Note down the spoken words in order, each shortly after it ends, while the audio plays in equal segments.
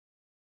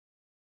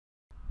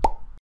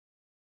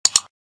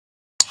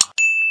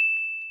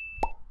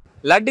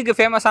லட்டுக்கு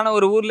ஃபேமஸான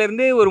ஒரு ஊர்ல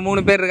இருந்து ஒரு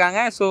 3 பேர்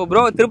இருக்காங்க. ஸோ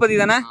ப்ரோ திருப்பதி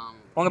தானே?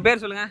 உங்க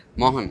பேர் சொல்லுங்க.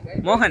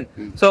 மோகன்.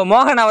 ஸோ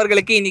மோகன்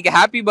அவர்களுக்கு இன்னைக்கு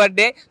ஹாப்பி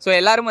பர்த்டே. ஸோ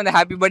எல்லாரும் அந்த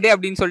ஹாப்பி பர்த்டே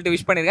அப்படின்னு சொல்லிட்டு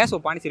விஷ் பண்ணிருக்கேன். ஸோ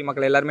பாண்டிச்சேரி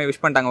மக்கள் எல்லாருமே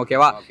விஷ் பண்ணிட்டாங்க.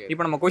 ஓகேவா?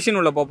 இப்போ நம்ம கொஸ்டின்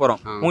உள்ள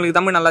போறோம். உங்களுக்கு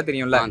தமிழ் நல்லா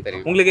தெரியும்ல?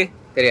 உங்களுக்கு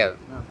தெரியாது?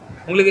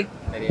 உங்களுக்கு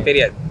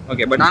தெரியாது.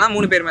 ஓகே, பட் ஆனால்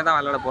 3 பேருமே தான்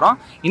விளையாட போறோம்.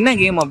 என்ன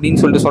கேம் அப்படின்னு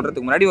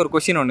சொல்றதுக்கு முன்னாடி ஒரு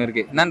கொஸ்டின் ஒன்று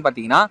இருக்கு. என்னன்னு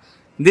பார்த்தீங்கன்னா,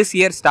 திஸ்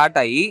இயர் ஸ்டார்ட்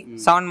ஆகி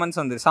 7 months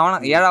வந்து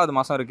 7வது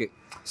மாதம் இருக்கு.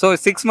 ஸோ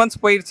 6 months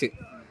போயிடுச்சு.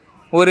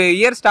 ஒரு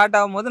இயர் ஸ்டார்ட்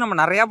ஆகும்போது நம்ம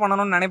நிறையா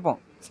பண்ணணும்னு நினைப்போம்.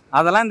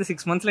 அதெல்லாம் இந்த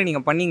 6 monthsல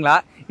நீங்கள் பண்ணீங்களா?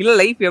 இல்லை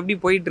லைஃப் எப்படி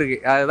போயிட்டு இருக்கு?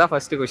 அதுதான்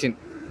ஃபர்ஸ்ட் கொஸ்டின்.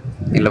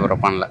 இல்லை ப்ரோ,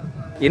 பண்ணல.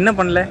 என்ன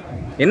பண்ணல?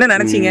 என்ன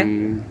நினச்சிங்க?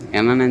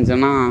 என்ன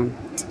நினச்சேன்னா,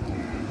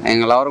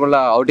 எங்கள் லவருக்குள்ள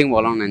அவுட்டிங்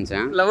போகலாம்னு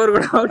நினச்சேன். லவர்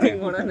கூட அவுட்டிங்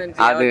போகலாம்னு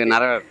நினச்சேன். அது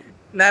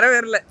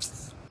நிறைவேறல.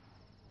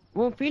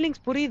 உன்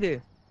ஃபீலிங்ஸ் புரியுது.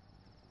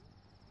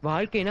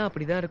 வாழ்க்கைனா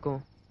அப்படிதான் இருக்கும்.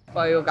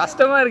 ஐயோ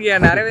கஷ்டமா இருக்கியா?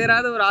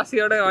 நிறைவேறாத ஒரு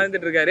ஆசையோட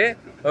வாழ்ந்துட்டு இருக்காரு.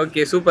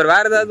 Okay super.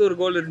 வேற ஏதாவது ஒரு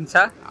கோல்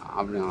இருந்துச்சா?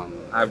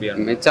 அப்படியா?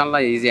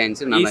 மிச்சம்லாம் ஈஸியா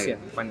இருந்துச்சு. நல்லா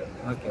பண்ணு.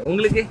 ஓகே,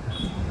 உங்களுக்கு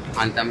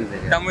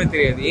தமிழ்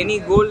தெரியாது. Any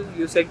goal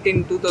you set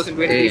in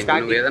 2023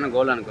 start? ఏదైనా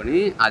గోల్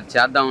అనుకుని అది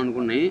చేద్దాం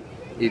అనుకుని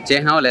ఇది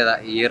చేసినావా లేదా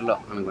ఈ ఇయర్ లో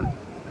అనుకుని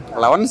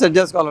లవర్ సెట్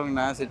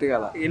చేసుకోవాలన్నా సెట్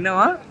కాల.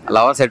 என்னவா?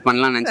 லவர் செட்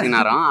பண்ணலாம்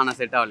நினைச்சினாரோம், ஆனா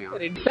செட் ஆகலையும்.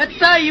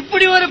 பெத்தா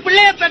இப்படி ஒரு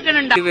பிள்ளைய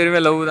பெத்தனடா. வெறுமே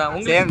லவ் தான்.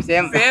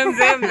 Same.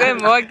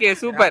 Okay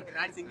super.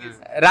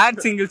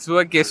 Rod singles.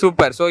 Okay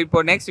super. So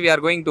இப்போ next we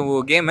are going to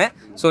game.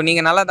 So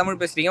நீங்க நல்லா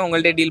தமிழ் பேசுறீங்க,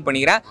 உங்கள்ட்ட டீல்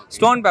பண்ணிக்கிறேன்.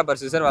 ஸ்டோன்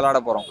பேப்பர் சிசர்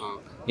விளையாட போறோம்.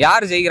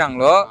 யார்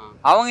ஜெயிக்கிறாங்களோ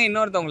அவங்க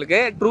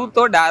இன்னொருத்தவங்களுக்கு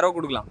ட்ரூத்தோ டேரோ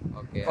கொடுக்கலாம்.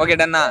 ஓகே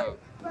டன்னா?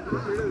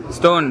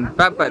 Stone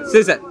paper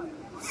scissor.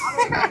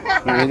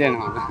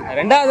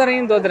 ரெண்டாவது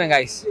தடவையும் தோத்துறேன்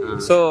गाइस.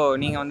 சோ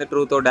நீங்க வந்து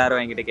ட்ரூத்தோ டேரோ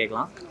என்கிட்ட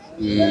கேட்கலாம்.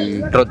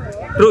 Truth.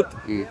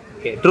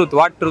 Okay truth.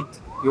 What truth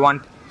you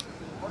want?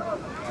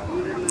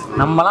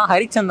 நம்மலாம்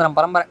ஹரிச்சந்திரன்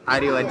பரம்பரை.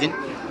 அரிவர்ஜின்.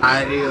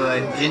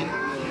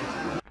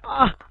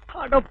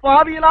 அட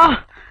பாவியலா,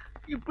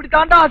 இப்படி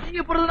தாண்டா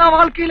அசிங்கப்படுறதுனா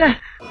வாழ்க்கையில.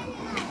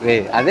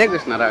 ஏய் அதே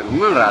கிருஷ்ணரா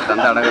கும்மறா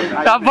தந்த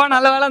அடங்க. தப்பா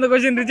நல்ல வேளை அந்த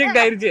क्वेश्चन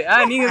ரிஜெக்ட் ஆயிருச்சு.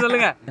 நீங்க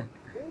சொல்லுங்க.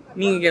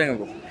 நீங்க கேளுங்க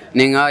ப்ரோ.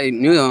 நீங்க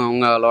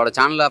உங்களோட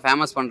சேனலை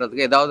ஃபேமஸ்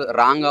பண்றதுக்கு ஏதாவது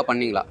ராங்கா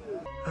பண்ணீங்களா?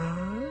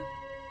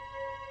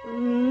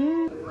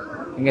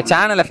 எங்க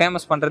சேனலை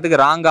ஃபேமஸ்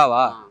பண்றதுக்கு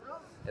ராங்காவா?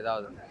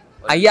 ஏதாவது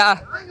ஐயா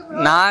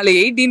 4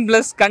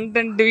 18+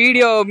 கண்டென்ட்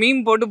வீடியோ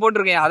மீம்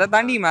போட்டிருக்கேன். அதை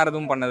தாண்டி வேற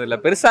எதுவும் பண்ணதில்லை.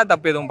 பெருசா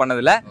தப்பு எதுவும்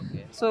பண்ணதில்லை.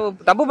 ஸோ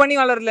தப்பு பண்ணி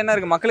வளர்றதுல என்ன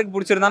இருக்கு? மக்களுக்கு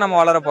பிடிச்சிருந்தா நம்ம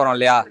வளர போறோம்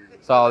இல்லையா?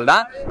 ஸோ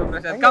அவ்வளோதான்.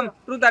 கம்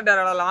ட்ரூத் ஆர் டேர்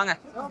விளையாடலாம் வாங்க.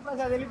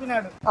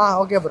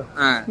 Okay bro.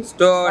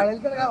 Stone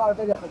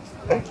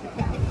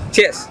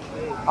cheers.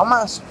 அம்மா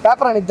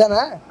பேப்பர்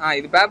அனுப்பிதானே?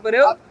 இது பேப்பர்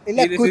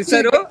இல்ல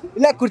சிசரு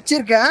இல்ல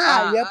குச்சிருக்கேன்.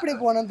 எப்படி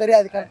போகணும்னு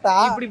தெரியாது. கரெக்ட்டா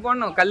இப்படி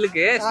போடணும்.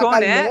 கல்லுக்கு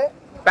stone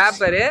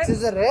paper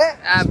scissor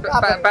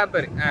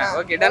paper.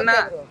 Okay டன்னா?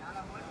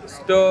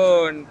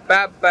 Stone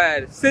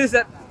paper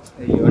scissor.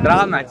 ஐயோ டிரா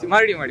மேட்ச்.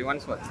 மறுபடியும்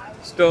once more.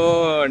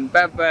 Stone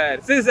paper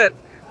scissor.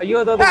 ஐயோ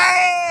தோத்து.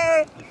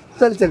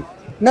 சரி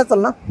என்ன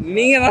சொல்லணும்?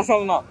 நீங்க தான்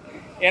சொல்லணும்.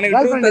 எனக்கு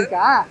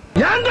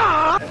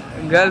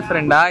கேர்ள்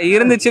ஃப்ரெண்டா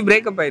இருந்துச்சு,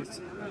 பிரேக்கப்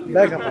ஆயிடுச்சு.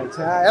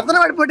 எத்தனை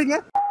வாட்டி போட்டீங்க?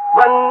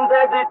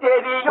 வந்தது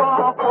தெரியும்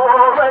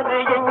போவது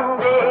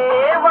எங்கே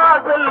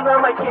வாசல்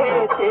நமக்கே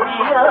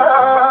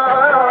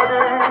தெரியாது.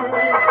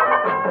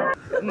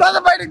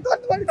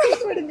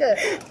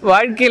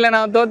 வாழ்க்கையில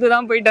நான்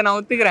தோத்துதான் போயிட்டேன். நான்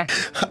ஒத்துக்கிறேன்.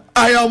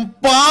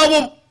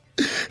 பாவம்.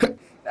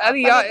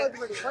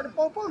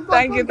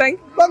 Thank you.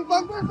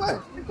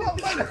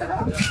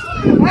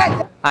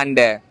 And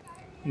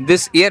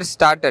this year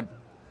started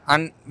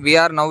and we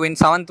are now in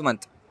 7th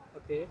month.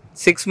 Okay.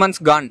 6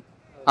 months gone.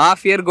 Half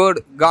year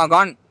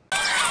gone.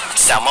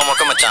 Sama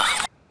mokka macha.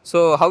 So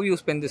how you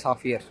spend this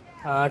half year?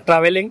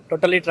 Traveling,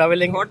 totally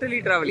traveling.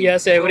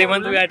 Yes, every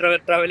month we are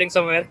traveling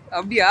somewhere.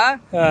 Abdiya?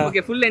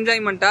 Okay, full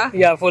enjoyment ah?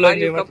 Yeah, full are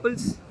enjoyment. You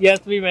couples? Yes,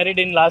 we married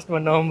in last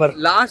month,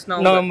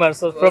 November.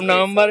 So from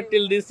November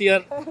till this year,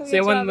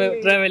 7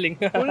 traveling.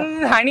 Full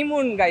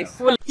honeymoon guys.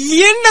 Full.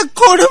 என்ன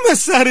கொடுமை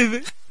sir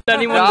இது?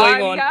 Honeymoon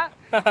going on.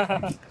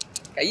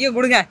 கையை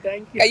கொடுங்க.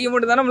 கையை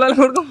மட்டும் தான் நம்மளால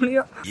கொடுக்க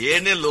முடியும்.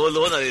 ஏனே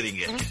லோலோன்னு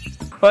அழுறீங்க?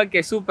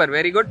 Okay, super,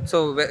 very good. So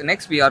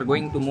next we are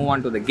going to move on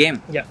to the game.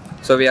 Yeah.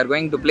 So we are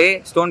going to play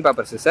stone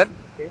paper scissors.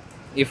 Okay.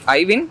 If I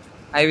win,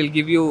 I will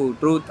give you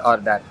truth or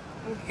dare.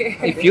 Okay.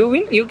 If you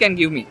win, you can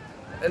give me.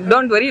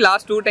 Don't worry.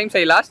 Last 2 times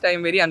I lost. I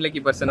am very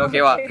unlucky person.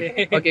 Okay, wow.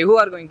 Okay. Who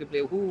are going to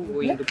play? Who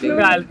going to play?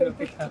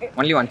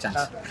 Only one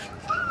chance.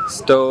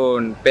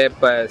 Stone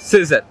paper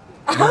scissors.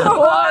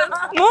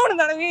 3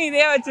 தடவை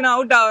இதே வச்சு நான்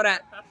out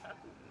ஆவறேன்.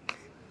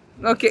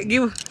 Okay,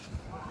 give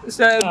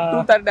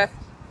truth or dare.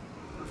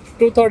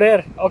 Truth or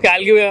dare? Okay,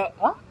 I'll give you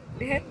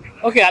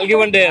Okay, I'll give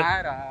one dare.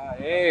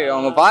 Hey,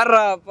 அவங்க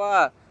பாறா அப்பா.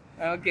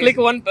 Okay. Click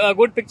one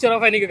good picture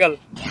of any girl.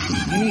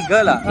 Any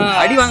girl?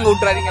 அடி வாங்க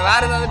விட்டுறாதீங்க.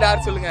 வேற ஏதாவது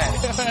dare சொல்லுங்க.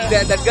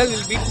 That girl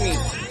will beat me.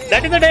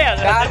 That is the dare.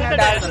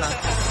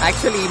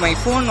 Actually, my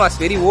phone was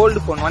very old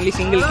phone, only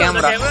single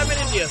camera.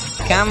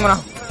 Camera.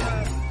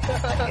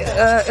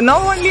 Now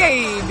only I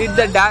did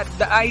the dare.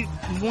 I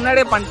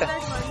முன்னாடியே பண்ணிட்டேன்.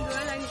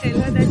 tell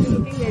her that you're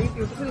looking very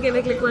beautiful. Can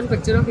I click one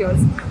picture of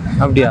yours?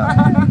 அப்படியா?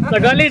 The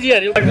girl is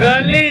here. The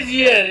girl is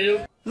here.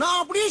 நான்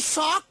அப்படியே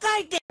shock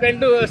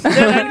ஆயிட்டேன்.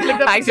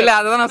 Actually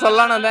அத நான்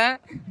சொல்லலாம்னு வந்தேன்.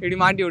 இப்படி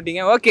மாட்டி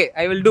விட்டீங்க. Okay,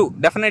 I will do.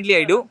 Definitely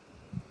I do.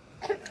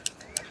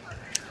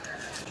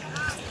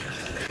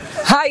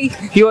 Hi,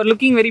 you are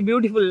looking very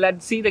beautiful.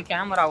 Let's see the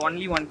camera.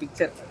 Only one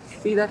picture.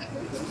 See that?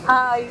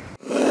 Hi.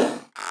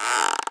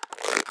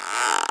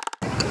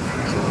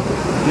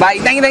 Bye.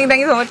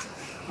 Thank you so much.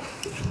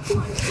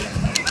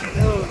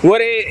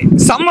 ஒரு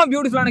செம்ம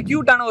பியூட்டிஃபுல்லான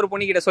கியூட்டான ஒரு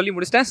பொண்ணு கிட்ட சொல்லி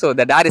முடிச்சிட்டேன். So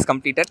the dare is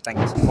completed.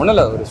 Thank you. ஒன்றும்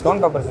இல்லை, ஒரு ஸ்டோன்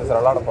பேப்பர் சிசர்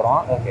விளாட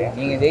போகிறோம். ஓகே,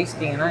 நீங்கள்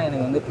ஜெயிச்சிட்டிங்கன்னா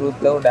எனக்கு வந்து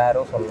ட்ரூத்தோ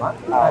டேரோ சொல்லலாம்.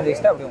 நான்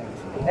ஜெயிச்சிட்டா அப்படியே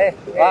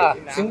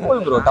உங்களுக்கு சிம்பிள்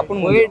ப்ரோ.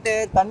 தப்புன்னு போயிட்டு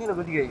தண்ணியில்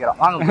குதிக்க வைக்கிறோம்.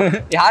 வாங்க.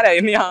 யாரா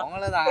என்னையா?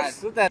 அவ்வளோதான்.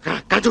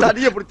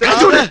 தண்ணியை பிடிச்ச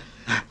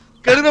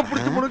கழுத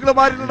பிடிச்சி முடுக்கிற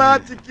மாதிரி இல்லடா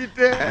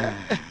சிக்கிட்டு.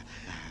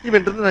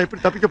 இவன் நான்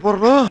எப்படி தப்பிக்க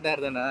போறோம்?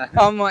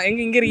 ஆமா,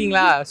 இங்க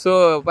இருக்கீங்களா? சோ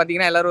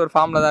பாத்தீங்கன்னா எல்லாரும் ஒரு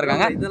ஃபார்ம்ல தான்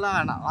இருக்காங்க. இதெல்லாம்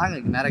வேணாம், வாங்க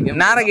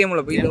நேரா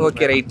கேம்ல போய்.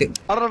 Okay right.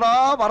 அடடா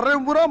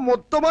வர்றேன் பூரா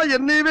மொத்தமா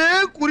என்னையவே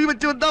குறி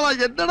வச்சு வந்தா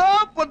நான் என்னடா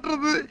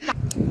பண்றது?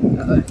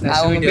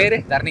 அவங்க பேரு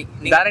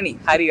தரணி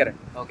ஹரிகரன்.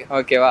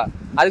 ஓகேவா?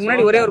 அதுக்கு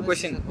முன்னாடி ஒரே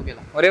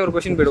ஒரு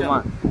கொஸ்டின் போயிடுமா?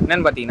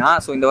 என்னன்னு பாத்தீங்கன்னா,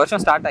 சோ இந்த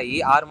வருஷம் ஸ்டார்ட் ஆகி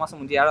 6 மாசம்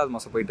முடிஞ்சு 7வது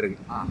மாசம் போயிட்டு இருக்கு.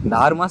 இந்த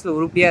 6 மாசத்துல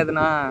உருப்படியா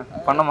எதுனா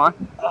பண்ணமா?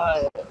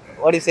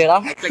 ஓடி சேடா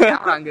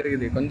கேமரா அங்க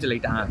இருக்குது, கொஞ்சம்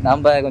லைட்டா.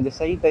 நம்ம கொஞ்சம்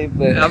ஷை டைப்.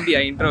 அப்படியா?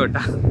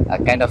 இன்ட்ரோவர்ட்டா?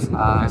 Kind of.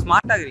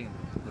 ஸ்மார்ட்டா இருக்கீங்க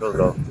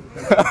ப்ரோ.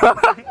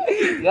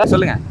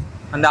 சொல்லுங்க,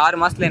 அந்த 6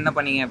 மாசத்துல என்ன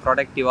பண்ணீங்க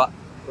ப்ரொடக்டிவா?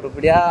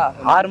 உருப்படியா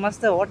 6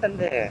 மாசத்துல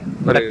ஓட்டந்து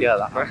ப்ரொடக்டிவா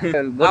தான்.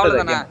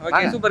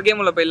 Okay, super.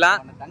 கேம் உள்ள போயிடலாம்.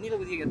 தண்ணியில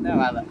குதிக்கிறதா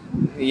வேலை.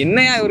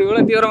 என்னையா இவரு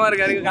இவ்வளவு தீவிரமா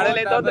இருக்காரு?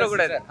 கடையிலே தோத்துற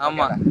கூடாது.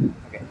 ஆமா.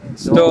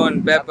 Stone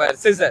paper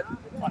scissor.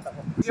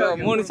 So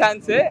 3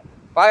 chance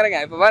பாக்குறேங்க.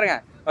 இப்ப பாருங்க.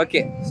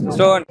 ஓகே,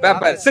 ஸ்டோன்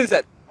பேப்பர்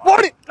சிசர்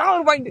போடு. நான்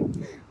ஒரு பாயிண்ட்.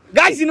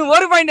 गाइस, இன்னும்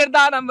ஒரு பாயிண்ட்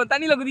எடுத்தா நம்ம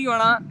தண்ணியில குதிக்க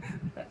வேணாம்.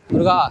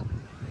 முருகா.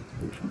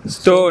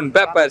 Stone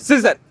paper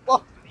scissor.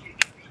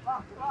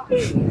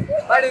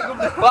 பாடி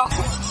கூப்பிடு. வா.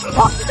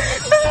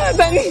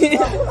 தண்ணி.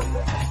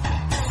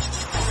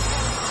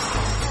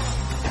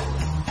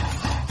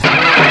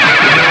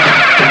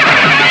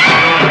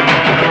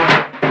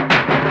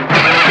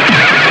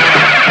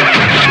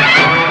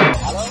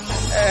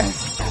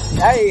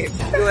 ஏய்,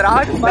 இது ஒரு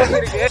ஆடு மாதிரி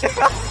இருக்கு.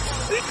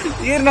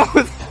 ஈர்னா.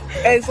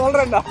 ஏய்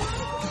சொல்றேன்டா.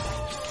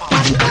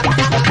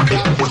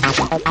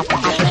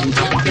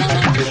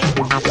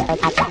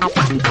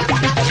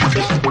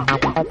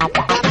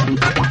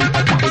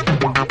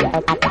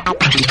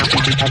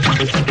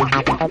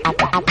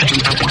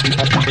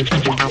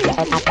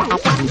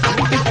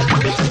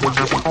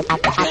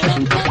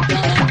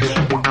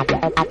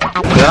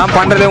 இதெல்லாம்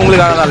பண்றதே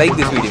உங்களுக்காக தான். Like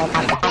this video.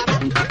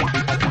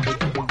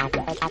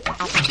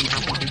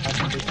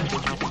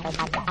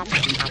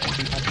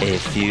 A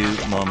few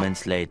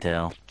moments later.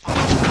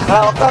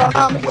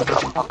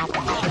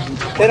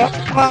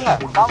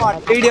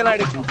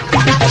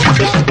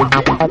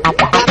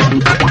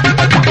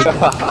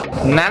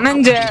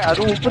 நனைஞ்ச,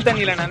 அதுவும் உப்பு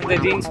தண்ணியில நனைஞ்ச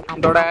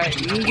ஜீன்ஸோட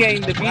இங்க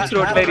இந்த பீச்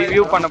ரோட்ல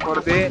ரிவ்யூ பண்ண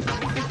போறது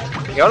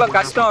எவ்வளவு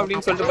கஷ்டம்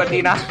அப்படின்னு சொல்லிட்டு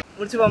பாத்தீங்கன்னா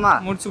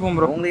முடிச்சுப்போம்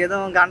ப்ரோ. உங்களுக்கு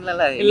எதுவும்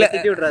காணல? இல்ல,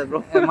 திட்டி விடுறாரு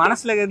ப்ரோ.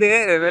 மனசுல இருக்குது,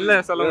 வெளில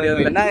சொல்ல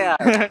முடியாது. என்ன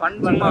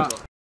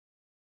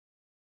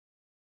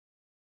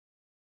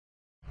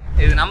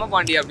இது நம்ம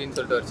பாண்டி அப்படின்னு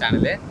சொல்லிட்டு ஒரு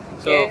channel.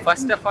 So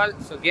first of all,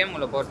 so game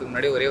உள்ள போகிறதுக்கு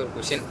முன்னாடி ஒரே ஒரு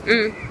கொஸ்டின்.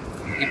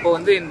 இப்போ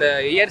வந்து இந்த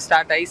இயர்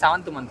ஸ்டார்ட் ஆகி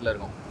 7th மந்த்ல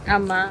இருக்கும்.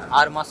 ஆமா,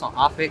 6 மாசம்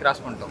halfway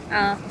கிராஸ் பண்ணிட்டோம்.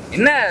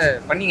 என்ன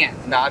பண்ணீங்க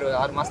இந்த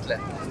 6 மாசத்துல?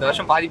 இந்த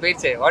வருஷம் பாதி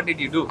போயிடுச்சு. What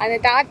did you to? அந்த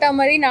டாட்டா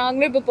மாதிரி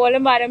நாங்களே இப்போ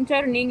புலம்ப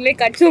ஆரம்பிச்சோம். நீங்களே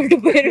கட்சி விட்டு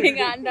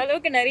போயிருவீங்க. அந்த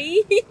அளவுக்கு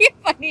நிறைய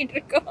பண்ணிட்டு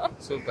இருக்கோம்.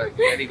 Super,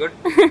 very good.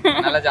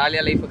 நல்லா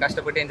ஜாலியா லைஃப்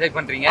கஷ்டப்பட்டு என்ஜாய்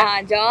பண்றீங்க.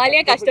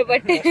 ஜாலியா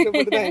கஷ்டப்பட்டு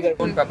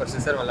ஸ்டோன் பேப்பர்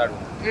சிசர்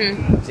விளையாடுவோம்.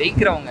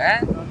 ஜெயிக்கிறவங்க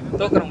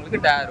தோக்குறவங்களுக்கு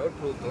டேரோ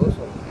ட்ரூத்தோ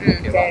சொல்லுவோம்.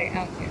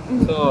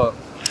 ஸோ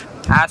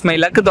ஆஸ் மை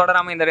லக்கு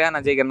தொடராம இந்த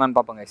நான் ஜெயிக்கிறேன்னு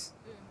பார்ப்போம். கைஸ்,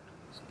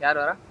 யார்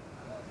வரா?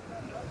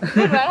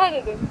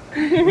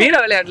 வீர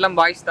விளையாட்டுலாம்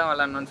பாய்ஸ் தான்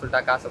விளையாடணும்னு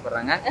சொல்லிட்டு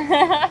காசப்படுறாங்க.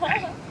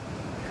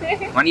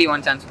 Only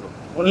one chance bro.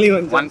 Only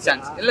one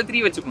chance. இல்ல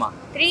 3 வச்சுக்குமா?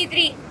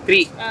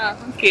 3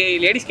 ஓகே.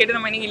 லேடிஸ் கேட்டு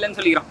நம்ம இன்னைக்கு இல்லன்னு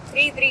சொல்லிக்கிறோம்.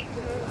 3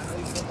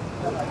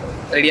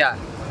 ரெடியா?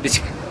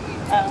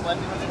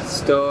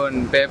 Stone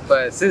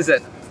paper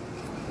scissor.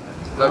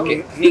 ஓகே,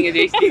 நீங்க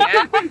ஜெயிச்சிட்டீங்க.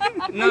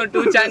 இன்னும்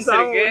 2 சான்ஸ்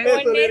இருக்கு.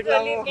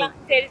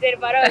 சரி சரி,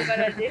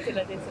 பரவாயில்லை.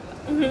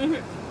 ஜெயிச்சலாம்.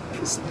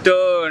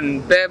 Stone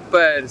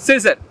paper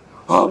scissor.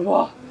 ஆமா,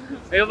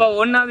 ஐயோப்பா,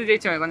 ஒன்னாவது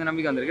ஜெயிச்சோம். கொஞ்சம்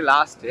நம்பிக்கை வந்திருக்கு.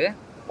 லாஸ்ட்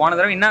போன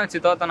தடவை என்ன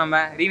வச்சு தோத்தோம்?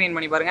 நம்ம ரீவைண்ட்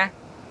பண்ணி பாருங்க.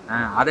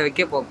 அதை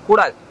வைக்க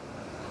கூடாது.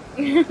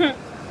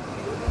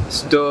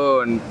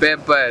 Stone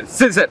paper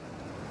scissor.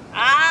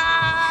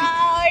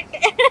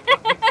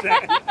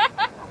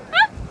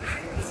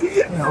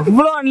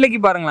 அவ்வளோ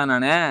அன்லைக்கு பாருங்களா.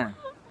 நானு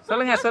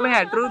சொல்லுங்க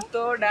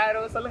ட்ரூத்தோ டேரோ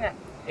சொல்லுங்க.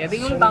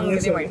 எதையும் தாங்க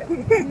தெரிய மாட்டேன்.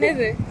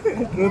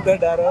 ட்ரூத்தோ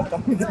டேரோ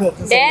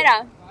டேரா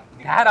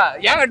டேரா.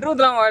 ஏங்க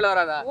ட்ரூத்லாம் வாயில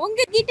வராதா?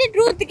 உங்ககிட்ட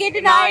ட்ரூத் கேட்டு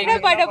நான் என்ன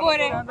பண்ண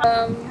போறேன்?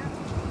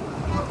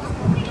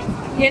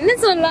 என்ன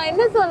சொல்லலாம்?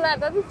 ஏதாவது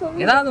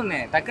சொல்லுங்க. ஏதாவது ஒண்ணு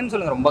டக்குன்னு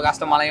சொல்லுங்க. ரொம்ப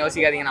கஷ்டமாலாம்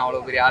யோசிக்காதீங்க. நான்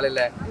அவ்வளவு பெரிய ஆள்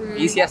இல்ல.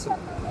 ஈஸியா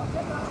சொல்லுங்க.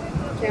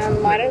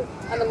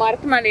 அந்த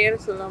மரத்து மேல ஏற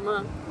சொல்லாமா?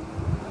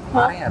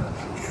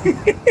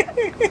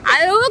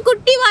 அது ரொம்ப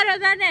குட்டி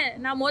மரம் தானே.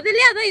 நான்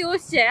முதல்ல அதான்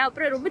யோசிச்சேன்.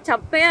 அப்புறம் ரொம்ப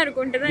சப்பையா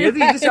இருக்கும்ட்டு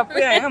எது இது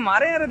சப்பையா?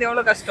 மரம் ஏறது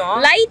எவ்வளவு கஷ்டம்?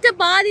 லைட்டா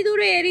பாதி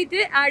தூரம் ஏறிட்டு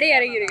அப்படியே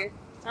இறங்கிருக்கு.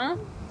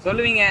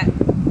 சொல்லுவீங்க.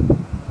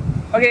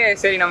 ஓகே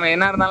சரி, நம்ம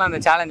என்ன இருந்தாலும்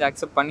அந்த சேலஞ்ச்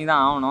அக்செப்ட் பண்ணி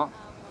தான் ஆகணும்.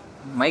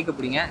 மைக்கு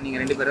பிடிங்க, நீங்க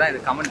 2 பேர் தான்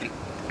இது கமெண்ட்ரி.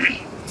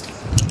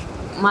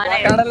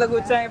 கடல்ல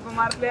குச்சா இப்ப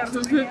மரத்துல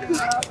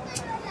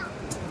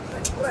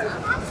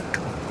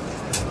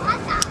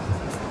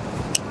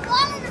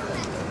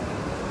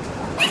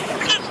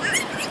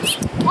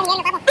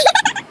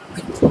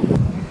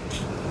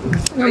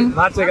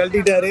மாற்ற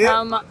கழட்டிட்டாரு.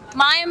 ஆமா,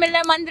 மாயம் இல்ல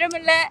மந்திரம்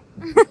இல்ல.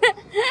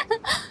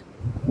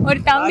 ஒரு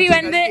தம்பி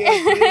வந்து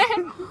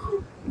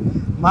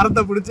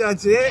மரத்தை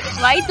பிடிச்சாச்சு.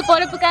 வயிற்று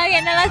பொறுப்புக்காக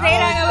என்னெல்லாம்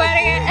செய்யறாங்க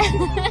பாருங்க.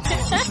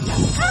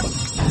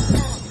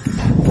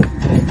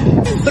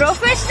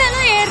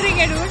 ப்ரொஃபஷனலா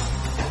ஏறுறீங்க டூட்.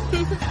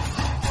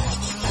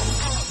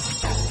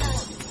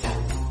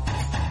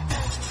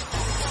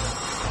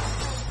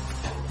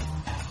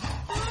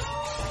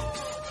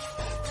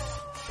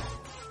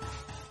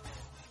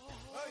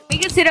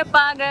 மிக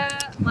சிறப்பாக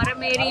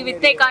மரமேறி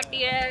வித்தை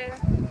காட்டிய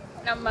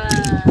நம்ம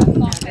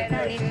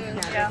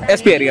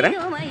எஸ்பி ஹரிஹரன்,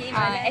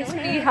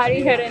 எஸ்பி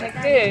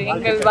ஹரிஹரனுக்கு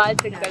எங்கள்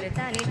வாழ்த்துக்கள்.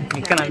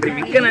 மிக்க நன்றி,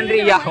 மிக்க நன்றி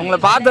ஐயா. உங்களை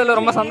பார்த்ததுல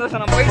ரொம்ப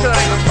சந்தோஷம். நான் போயிட்டு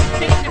வரேன்.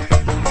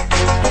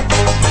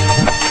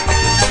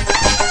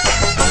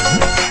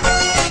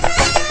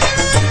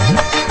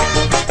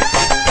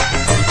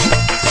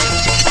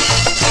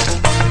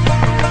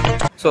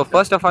 So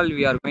first of all,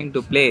 we are going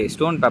to play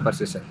stone paper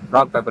scissors,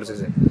 rock paper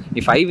scissors.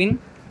 If I win,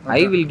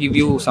 I will give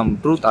you some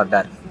truth or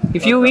dare.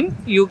 If you win,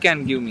 you can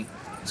give me.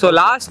 So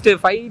last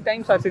 5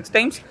 times or 6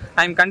 times,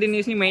 I am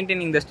continuously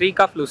maintaining the streak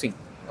of losing.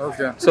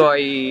 Okay. So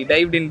I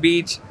dived in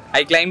beach,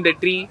 I climbed a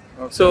tree.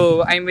 Okay. So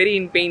I am very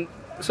in pain.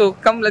 So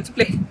come, let's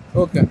play.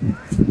 Okay.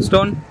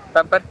 Stone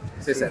paper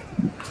scissors.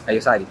 Are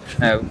you sorry?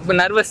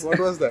 Nervous. What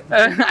was that?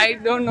 I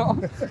don't know.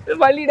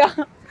 Valida.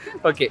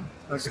 Okay.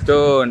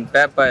 Stone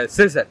paper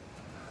scissors.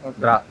 Okay.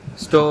 Draw.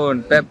 Stone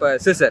paper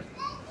scissors.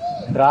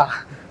 Draw.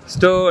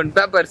 Stone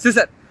paper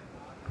scissors.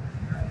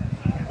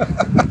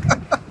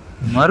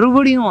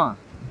 மறுபடியுமா?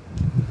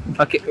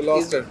 Okay. You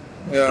lost it.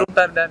 Yeah. Truth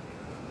or dare?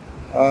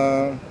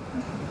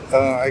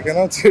 I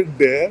cannot sit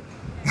there.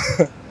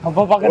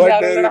 What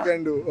dare you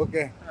can do?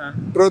 Okay.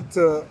 Truth.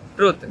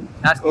 Truth.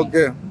 Ask me.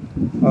 Okay.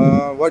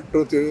 What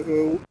truth?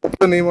 What's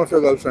the name of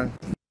your girlfriend?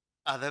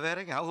 அத வேற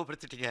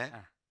ஞாபகப்படுத்திட்டீங்க.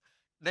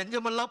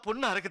 நெஞ்சமெல்லாம்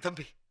பொண்ணா இருக்கு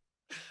தம்பி.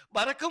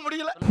 மறக்க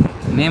முடியல.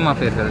 Name of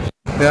your girlfriend?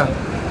 Yeah.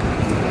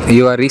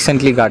 You are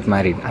recently got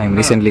married. I am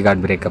recently got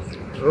breakup.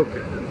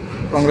 Okay.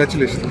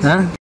 Congratulations.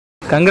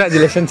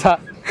 Congratulations.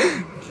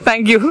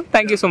 Thank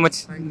you so much.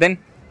 Then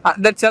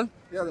that's all.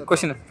 Yeah, that's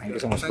question. Thank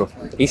you so much bro.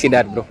 Easy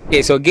that bro.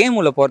 Okay, so game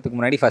உள்ள போறதுக்கு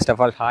முன்னாடி first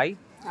of all hi.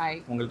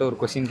 உங்கள்கிட்ட ஒரு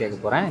question கேட்க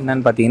போறேன்.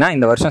 என்னன்னு பார்த்தீங்கன்னா,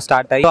 இந்த வருஷம்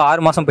ஸ்டார்ட் ஆகி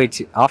 6 மாசம்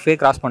போயிடுச்சு. halfway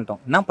கிராஸ்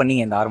பண்ணிட்டோம். என்ன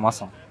பண்ணீங்க இந்த 6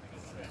 மாசம்?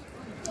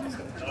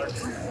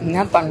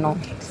 என்ன பண்ணோம்?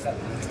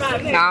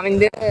 நான்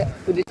வந்து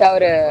புதுசா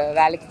ஒரு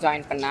வேலைக்கு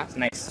ஜாயின் பண்ணேன்.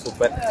 Nice,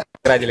 super,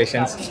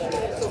 congratulations.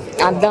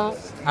 அதான்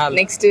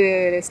நெக்ஸ்ட்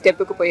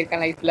ஸ்டெப்புக்கு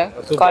போயிருக்கேன் லைஃப்ல.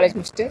 காலேஜ்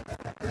முடிச்சுட்டு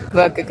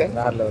ஒர்க்குக்கு.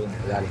 வேற லெவல்.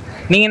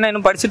 நீங்க என்ன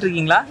இன்னும் படிச்சிட்டு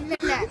இருக்கீங்களா?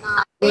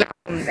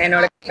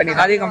 என்னோட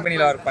அதே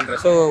கம்பெனில ஒர்க்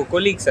பண்றேன். ஸோ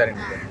கொலீக் சார்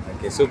எனக்கு.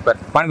 Okay, super.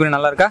 பானிபூரி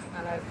நல்லா இருக்கா?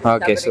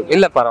 Okay, super.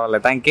 இல்ல பரவாயில்ல,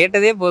 தான்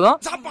கேட்டதே போதும்.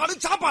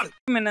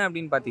 என்ன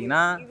அப்படின்னு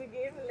பாத்தீங்கன்னா,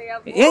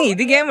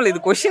 இது கேம் இல்லை,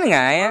 இது கொஸ்டினுங்க.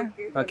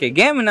 ஓகே,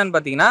 கேம் என்னன்னு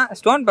பாத்தீங்கன்னா,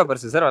 ஸ்டோன்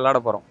பேப்பர் சிசர்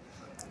விளையாட போறோம்.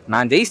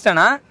 நான்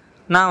ஜெயிச்சிட்டேன்னா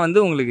நான் வந்து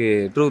உங்களுக்கு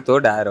ட்ரூத்தோ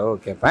டேரோ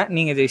கேட்பேன்.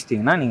 நீங்கள்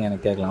ஜெயிச்சிட்டிங்கன்னா நீங்கள்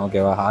எனக்கு கேட்கலாம்.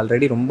 ஓகேவா?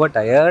 ஆல்ரெடி ரொம்ப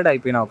டயர்டாகி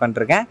போய் நான்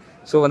உட்காந்துருக்கேன்.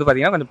 ஸோ வந்து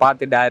பார்த்தீங்கன்னா கொஞ்சம்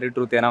பார்த்து டேரு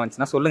ட்ரூத் எதனா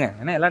வந்துச்சுன்னா சொல்லுங்கள்.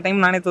 ஏன்னா எல்லா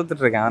டைம் நானே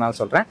தோத்துட்ருக்கேன், அதனால்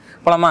சொல்கிறேன்.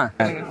 போலாமா?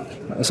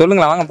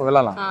 சொல்லுங்களா, வாங்க இப்போ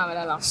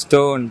விளாட்லாம்.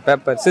 Stone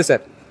paper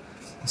scissor,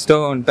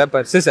 stone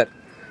paper scissor,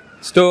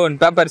 stone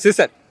paper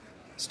scissor,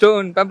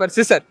 stone paper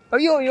scissor.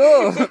 ஐயோ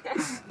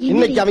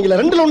இன்னைக்கு அவங்கள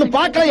ரெண்டுல ஒண்ணு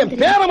பார்க்கல, என்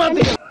பேரை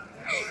மாத்தி.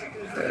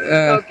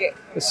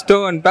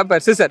 Stone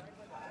paper scissor.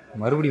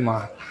 மறுபடியுமா?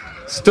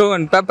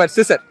 Stone paper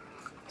scissor,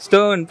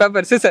 stone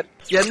paper scissor.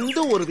 எந்த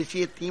ஒரு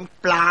விஷயத்தையும்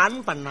பிளான்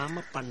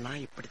பண்ணாம பண்ணா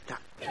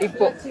இப்படித்தான்.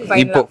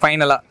 இப்போ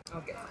ஃபைனலா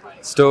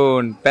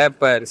ஸ்டோன்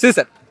பேப்பர்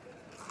சிசர்.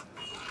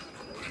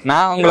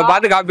 நான் உங்களை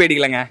பார்த்து காப்பி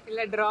அடிக்கலங்க.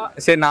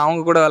 சரி, நான்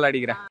அவங்க கூட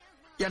விளையாடிக்கிறேன்.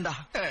 ஏண்டா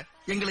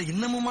எங்களை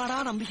இன்னமுமாடா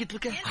நம்பிக்கிட்டு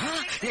இருக்க?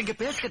 எங்க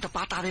பேஸ்கிட்ட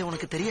பார்த்தாவே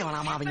உனக்கு தெரிய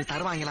வேணாமா அவங்க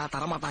தருவாங்களா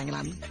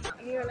தரமாட்டாங்களான்னு?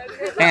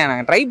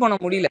 நாங்க ட்ரை பண்ண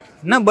முடியல.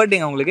 என்ன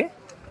பர்த்டேங்க உங்களுக்கு?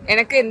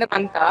 எனக்கு இந்த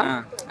மந்தா.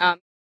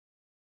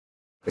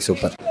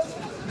 சூப்பர்.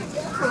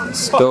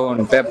 Stone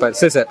paper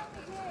scissor.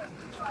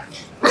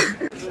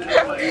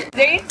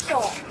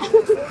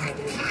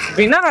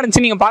 என்ன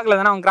நடந்துச்சு நீங்க பாக்கல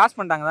தானே? அவங்க கிராஸ்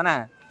பண்ணிட்டாங்க தானே?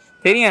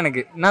 தெரியும்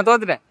எனக்கு, நான்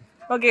தோத்துட்டேன்.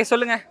 ஓகே,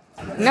 சொல்லுங்க.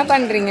 என்ன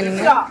பண்றீங்க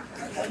நீங்க?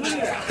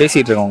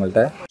 பேசிட்டு இருக்கேன்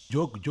உங்கள்கிட்ட.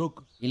 ஜோக்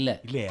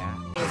இல்லையா?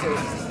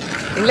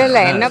 இல்ல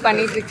என்ன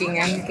பண்ணிட்டு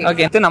இருக்கீங்க?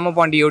 ஓகே, நம்ம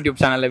பாண்டி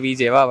யூடியூப் சேனல்ல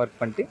விஜேவா ஒர்க்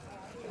பண்ணிட்டு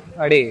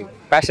அப்படியே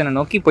பேஷனை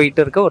நோக்கி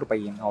போயிட்டு இருக்க ஒரு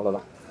பையன்,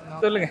 அவ்வளவுதான்.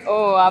 சொல்லுங்க. ஓ,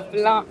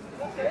 அப்படிலாம்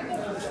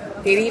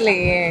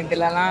தெரியலையே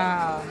இதுலலாம்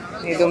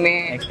எதுவுமே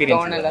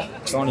தோணலை.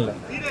 தோணல.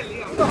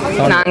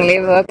 நாங்களே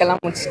ஒர்க்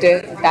எல்லாம் முடிச்சுட்டு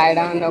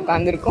டயர்டாக வந்து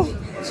உட்காந்துருக்கோம்.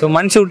 ஸோ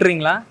மனுச்சு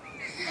விட்டுறீங்களா?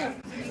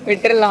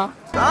 விட்டுறலாம்.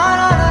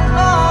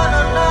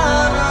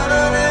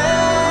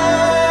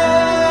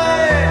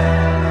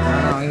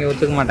 அவங்க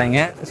ஒத்துக்க மாட்டாங்க.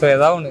 ஸோ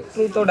ஏதாவது ஒன்று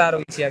ட்ரூத்தோட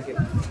ஆரம்பிச்சியாக்கு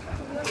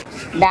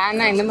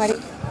டேனா இந்த மாதிரி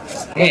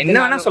என்ன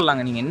வேணா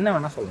சொல்லாங்க. நீங்கள் என்ன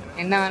வேணா சொல்லுங்க.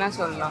 என்ன வேணா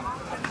சொல்லலாம்.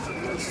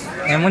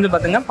 என் மூஞ்சி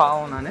பார்த்துங்க,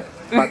 பாவம் நான்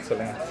பார்த்து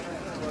சொல்லுங்க.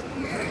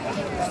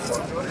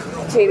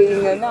 சரி,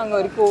 நீங்க வந்து அங்க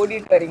வரைக்கும்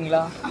ஓடிட்டு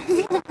வரீங்களா?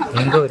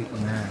 எங்க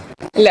வரைக்குங்க?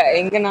 இல்ல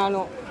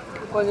எங்கனாலும்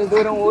கொஞ்சம்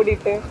தூரம்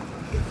ஓடிட்டு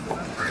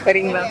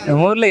வரீங்களா?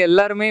 நம்ம ஊர்ல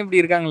எல்லாருமே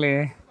இப்படி இருக்காங்களே.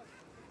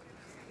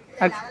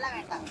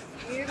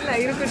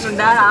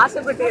 இருக்கட்டும்,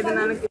 ஆசைப்பட்டு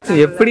எதுனாலும்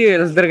எப்படி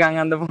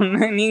எடுத்துருக்காங்க அந்த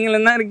பொண்ணு?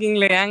 நீங்களும் தான்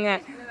இருக்கீங்களே, ஏங்க?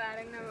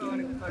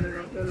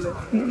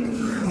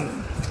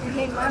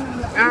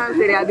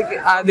 சரி, அதுக்கு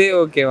அது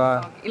ஓகேவா?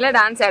 இல்ல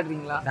டான்ஸ்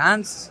ஆடுறீங்களா?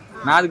 டான்ஸ்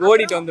நான் அதுக்கு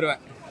ஓடிட்டு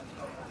வந்துருவேன்.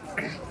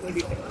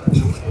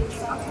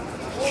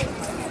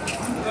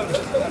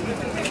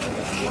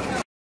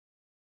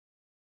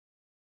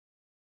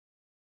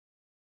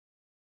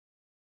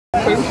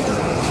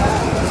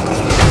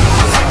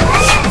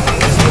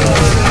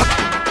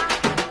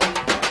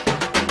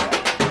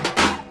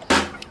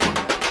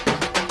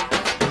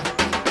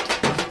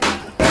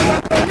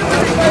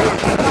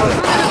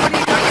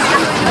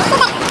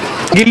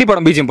 கில்லி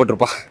படம் பீஜியம்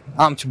போட்டிருப்பா.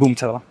 ஆம்ச்சு பூம்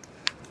சதலாம்.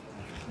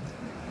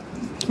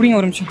 இப்படிங்க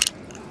ஒரு நிமிஷம்.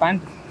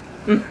 பேண்ட்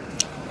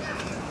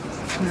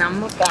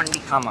நம்ம பாண்டி.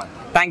 ஆமாம்,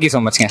 தேங்க்யூ ஸோ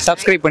மச்ங்க.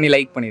 சப்ஸ்கிரைப் பண்ணி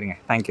லைக் பண்ணிடுங்க.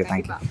 தேங்க்யூ.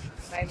 தேங்க்யூ.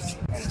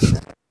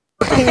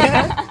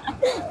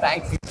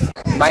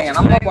 பாய்ங்க.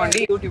 நம்ம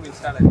பாண்டி யூடியூப்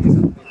இன்ஸ்டால இருக்கு.